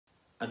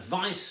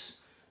Advice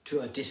to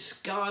a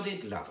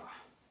Discarded Lover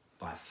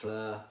by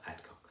Fleur,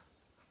 Adcock.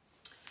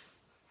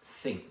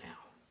 Think now.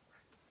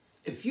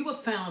 If you were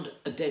found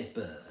a dead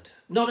bird,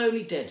 not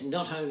only dead,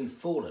 not only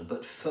fallen,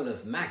 but full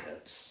of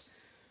maggots,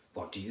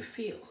 what do you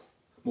feel?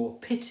 More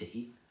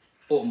pity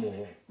or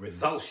more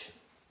revulsion?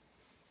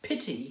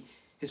 Pity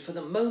is for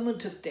the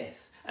moment of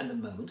death and the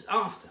moments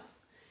after.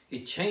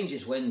 It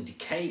changes when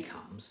decay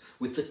comes,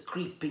 with the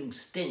creeping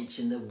stench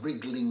and the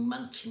wriggling,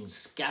 munching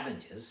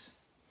scavengers.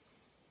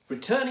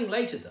 Returning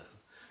later, though,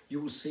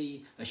 you will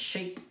see a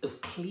shape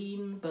of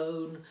clean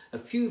bone, a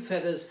few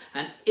feathers,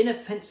 an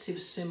inoffensive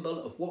symbol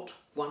of what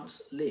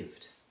once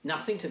lived.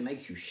 Nothing to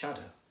make you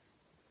shudder.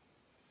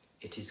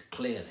 It is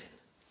clear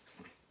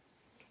then.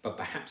 But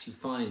perhaps you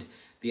find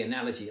the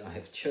analogy I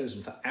have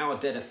chosen for our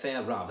dead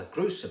affair rather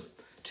gruesome,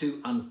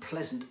 too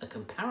unpleasant a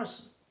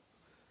comparison.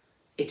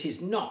 It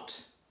is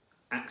not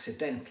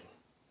accidental.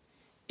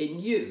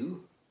 In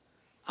you,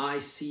 I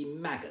see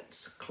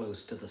maggots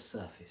close to the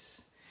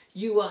surface.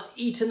 You are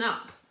eaten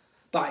up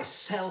by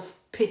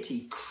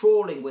self-pity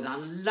crawling with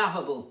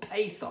unlovable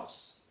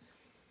pathos.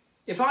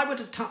 If I were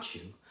to touch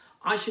you,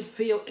 I should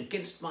feel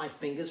against my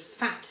fingers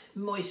fat,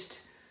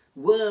 moist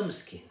worm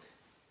skin.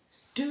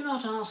 Do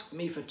not ask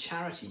me for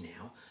charity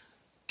now.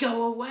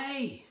 Go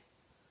away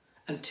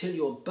until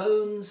your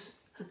bones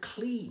are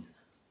clean.